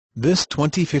This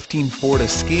 2015 Ford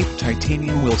Escape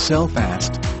Titanium will sell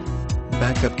fast.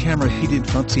 Backup camera, heated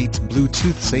front seats,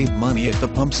 Bluetooth. Save money at the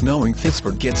pumps knowing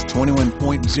THISFORD gets 21.0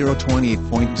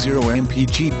 28.0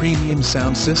 mpg premium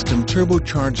sound system,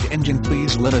 turbocharged engine.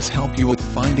 Please let us help you with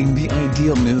finding the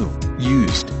ideal new,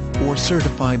 used, or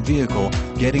certified vehicle,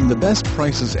 getting the best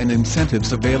prices and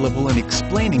incentives available, and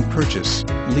explaining purchase,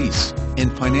 lease,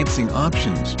 and financing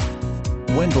options.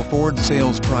 Wendle Ford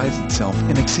Sales prides itself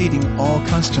in exceeding all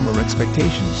customer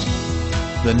expectations.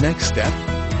 The next step?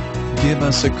 Give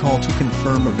us a call to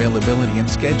confirm availability and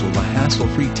schedule a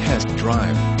hassle-free test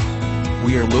drive.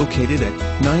 We are located at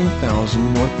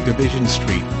 9000 North Division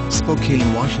Street,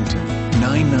 Spokane, Washington,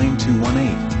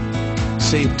 99218.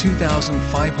 Save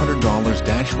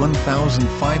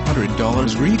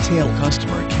 $2,500-$1,500 retail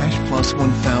customer cash plus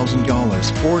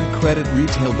 $1,000 Ford credit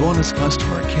retail bonus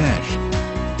customer cash.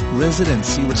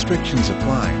 Residency restrictions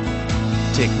apply.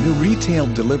 Take new retail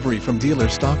delivery from dealer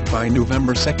stock by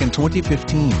November 2,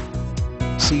 2015.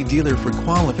 See dealer for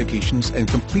qualifications and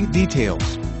complete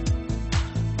details.